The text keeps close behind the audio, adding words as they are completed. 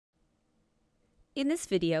In this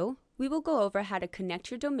video, we will go over how to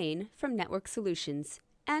connect your domain from Network Solutions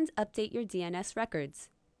and update your DNS records.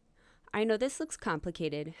 I know this looks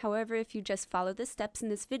complicated, however, if you just follow the steps in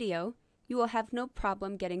this video, you will have no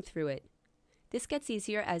problem getting through it. This gets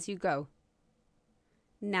easier as you go.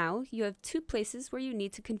 Now, you have two places where you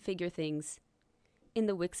need to configure things: in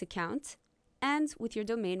the Wix account and with your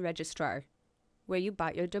domain registrar, where you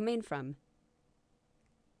bought your domain from.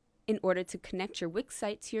 In order to connect your Wix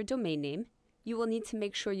site to your domain name, you will need to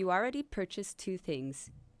make sure you already purchased two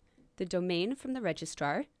things: the domain from the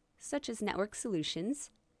registrar, such as Network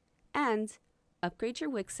Solutions, and upgrade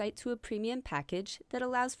your Wix site to a premium package that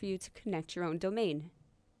allows for you to connect your own domain.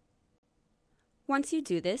 Once you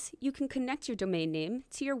do this, you can connect your domain name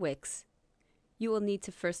to your Wix. You will need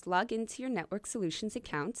to first log into your Network Solutions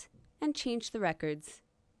account and change the records.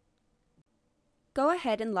 Go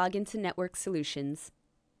ahead and log into Network Solutions.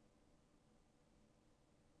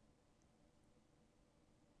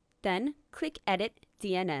 Then, click Edit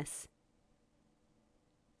DNS.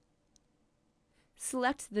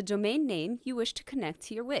 Select the domain name you wish to connect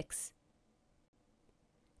to your Wix.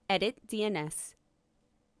 Edit DNS.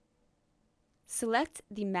 Select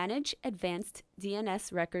the Manage Advanced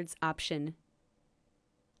DNS Records option.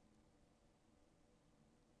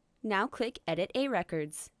 Now click Edit A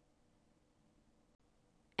Records.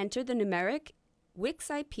 Enter the numeric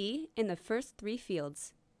Wix IP in the first three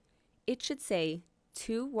fields. It should say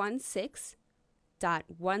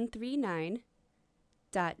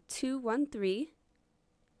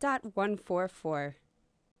 216.139.213.144.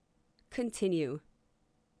 Continue.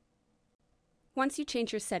 Once you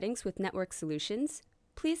change your settings with Network Solutions,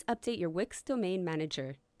 please update your Wix Domain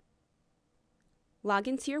Manager. Log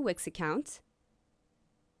into your Wix account.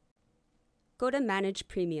 Go to Manage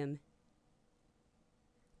Premium.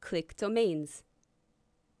 Click Domains.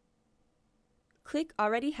 Click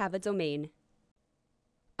Already Have a Domain.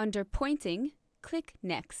 Under Pointing, click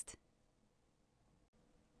Next.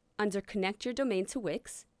 Under Connect your domain to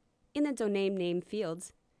Wix, in the domain name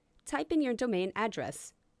fields, type in your domain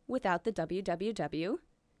address without the www,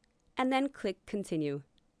 and then click Continue.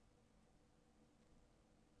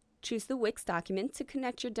 Choose the Wix document to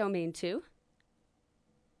connect your domain to.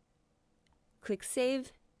 Click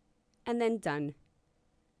Save, and then Done.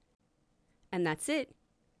 And that's it.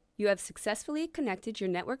 You have successfully connected your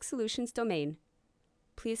Network Solutions domain.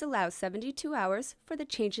 Please allow 72 hours for the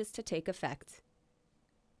changes to take effect.